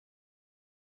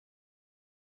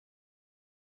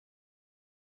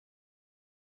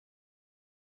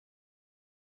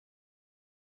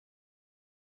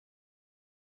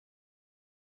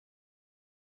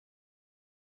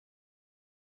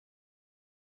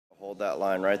Hold that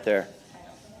line right there.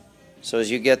 So as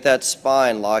you get that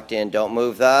spine locked in, don't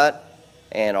move that.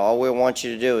 And all we want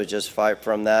you to do is just fight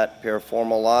from that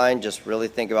piriformal line. Just really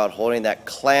think about holding that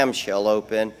clamshell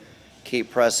open. Keep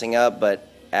pressing up, but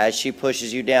as she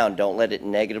pushes you down, don't let it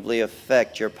negatively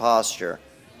affect your posture.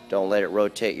 Don't let it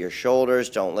rotate your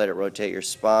shoulders. Don't let it rotate your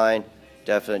spine.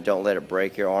 Definitely don't let it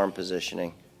break your arm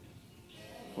positioning.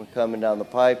 We're coming down the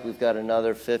pipe. We've got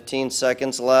another 15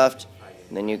 seconds left,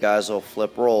 and then you guys will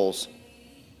flip rolls.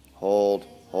 Hold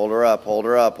her up, hold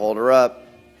her up, hold her up.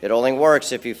 It only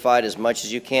works if you fight as much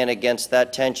as you can against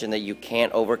that tension that you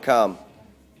can't overcome.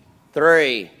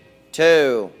 3,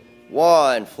 2,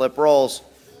 1, flip rolls.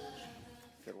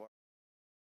 Good work.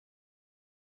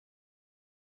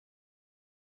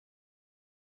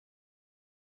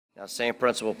 Now same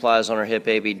principle applies on our hip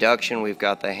abduction. We've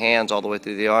got the hands all the way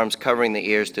through the arms, covering the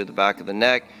ears through the back of the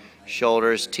neck,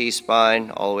 shoulders, T-spine,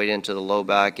 all the way into the low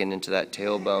back and into that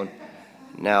tailbone.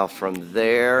 Now from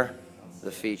there,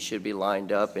 the feet should be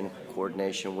lined up in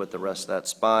coordination with the rest of that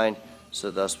spine, so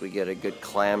thus we get a good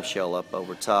clamshell up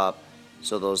over top.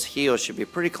 So those heels should be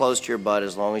pretty close to your butt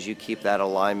as long as you keep that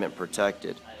alignment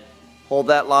protected. Hold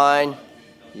that line.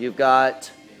 You've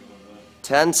got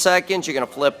 10 seconds. You're going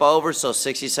to flip over, so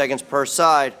 60 seconds per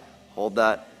side. Hold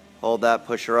that,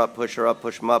 push her up, push them up,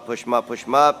 push them up, push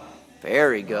them up.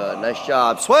 Very good, nice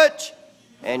job. Switch,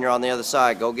 and you're on the other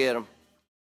side. Go get them.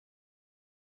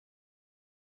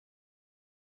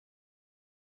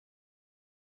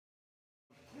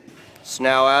 So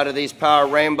now out of these power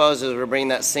rainbows, as we're bringing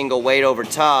that single weight over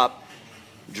top,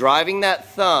 driving that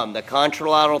thumb, the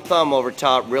contralateral thumb over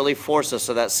top, really forces,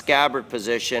 so that scabbard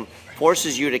position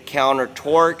forces you to counter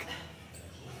torque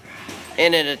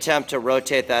in an attempt to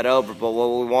rotate that over. But what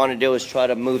we want to do is try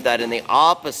to move that in the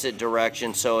opposite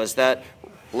direction. So as that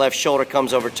left shoulder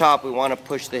comes over top, we want to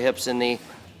push the hips in the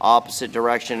opposite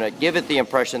direction to give it the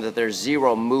impression that there's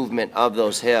zero movement of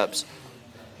those hips.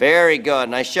 Very good.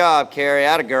 Nice job, Carrie.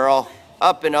 Atta girl.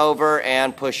 Up and over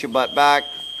and push your butt back.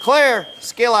 Clear.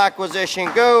 Skill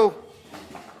acquisition. Go.